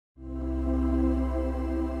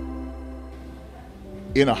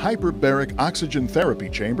In a hyperbaric oxygen therapy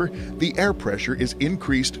chamber, the air pressure is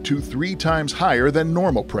increased to 3 times higher than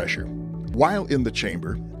normal pressure. While in the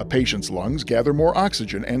chamber, a patient's lungs gather more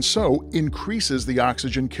oxygen and so increases the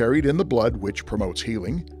oxygen carried in the blood, which promotes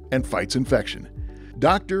healing and fights infection.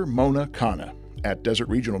 Dr. Mona Khanna at Desert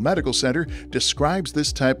Regional Medical Center describes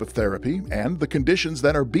this type of therapy and the conditions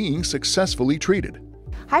that are being successfully treated.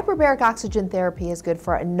 Hyperbaric oxygen therapy is good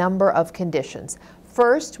for a number of conditions.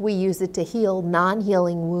 First, we use it to heal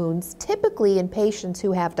non-healing wounds, typically in patients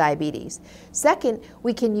who have diabetes. Second,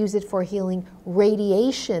 we can use it for healing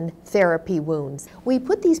radiation therapy wounds. We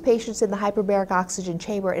put these patients in the hyperbaric oxygen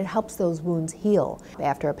chamber and it helps those wounds heal.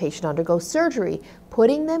 After a patient undergoes surgery,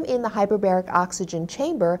 putting them in the hyperbaric oxygen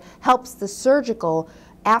chamber helps the surgical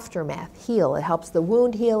aftermath heal. It helps the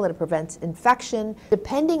wound heal, it prevents infection.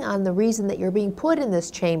 Depending on the reason that you're being put in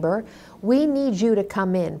this chamber, we need you to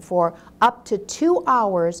come in for up to 2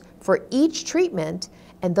 hours for each treatment,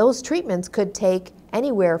 and those treatments could take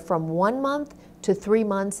anywhere from 1 month to 3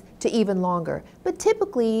 months to even longer, but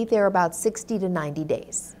typically they're about 60 to 90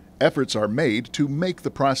 days. Efforts are made to make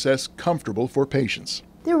the process comfortable for patients.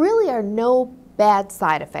 There really are no bad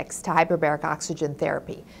side effects to hyperbaric oxygen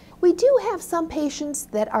therapy. We do have some patients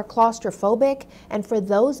that are claustrophobic, and for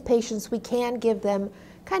those patients we can give them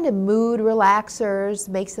kind of mood relaxers,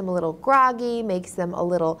 makes them a little groggy, makes them a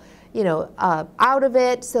little, out of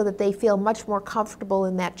it so that they feel much more comfortable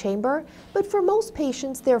in that chamber. But for most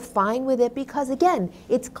patients, they're fine with it because, again,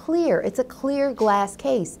 it's clear. It's a clear glass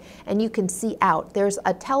case, and you can see out. There's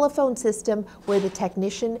a telephone system where the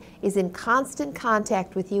technician is in constant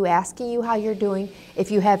contact with you, asking you how you're doing. If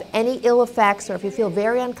you have any ill effects or if you feel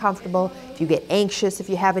very uncomfortable, if you get anxious, if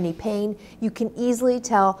you have any pain, you can easily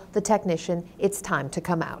tell the technician it's time to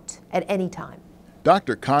come out at any time.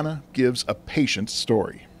 Dr. Khanna gives a patient's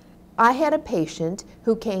story. I had a patient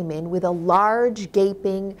who came in with a large,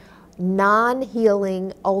 gaping,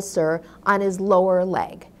 non-healing ulcer on his lower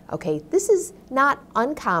leg. Okay, this is not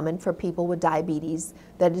uncommon for people with diabetes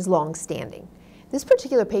that is long-standing. This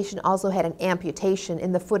particular patient also had an amputation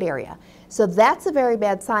in the foot area. So that's a very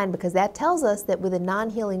bad sign because that tells us that with a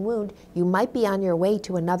non-healing wound, you might be on your way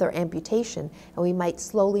to another amputation and we might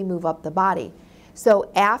slowly move up the body. So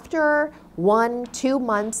after 1-2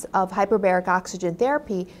 months of hyperbaric oxygen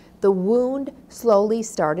therapy, the wound slowly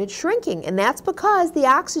started shrinking, and that's because the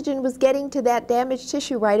oxygen was getting to that damaged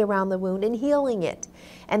tissue right around the wound and healing it.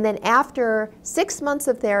 And then after 6 months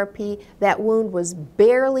of therapy, that wound was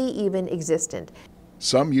barely even existent.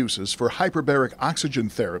 Some uses for hyperbaric oxygen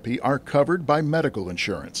therapy are covered by medical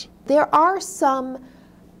insurance. There are some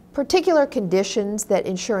particular conditions that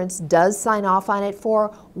insurance does sign off on it for.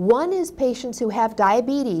 One is patients who have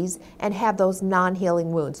diabetes and have those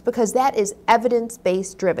non-healing wounds, because that is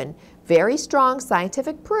evidence-based driven. Very strong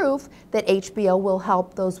scientific proof that HBO will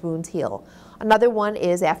help those wounds heal. Another one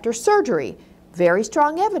is after surgery. Very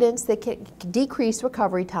strong evidence that can decrease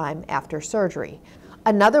recovery time after surgery.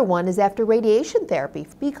 Another one is after radiation therapy,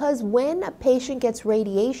 because when a patient gets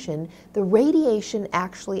radiation, the radiation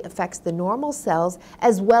actually affects the normal cells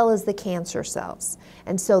as well as the cancer cells.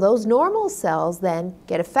 And so those normal cells then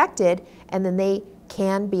get affected, and then they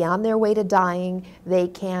can be on their way to dying. They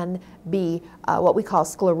can be what we call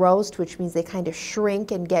sclerosed, which means they kind of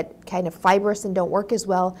shrink and get kind of fibrous and don't work as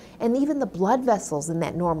well. And even the blood vessels in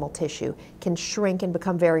that normal tissue can shrink and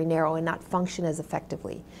become very narrow and not function as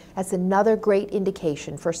effectively. That's another great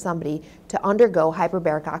indication for somebody to undergo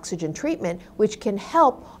hyperbaric oxygen treatment, which can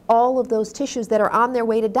help all of those tissues that are on their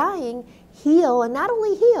way to dying heal, and not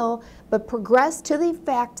only heal, but progress to the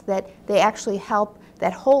fact that they actually help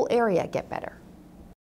that whole area get better.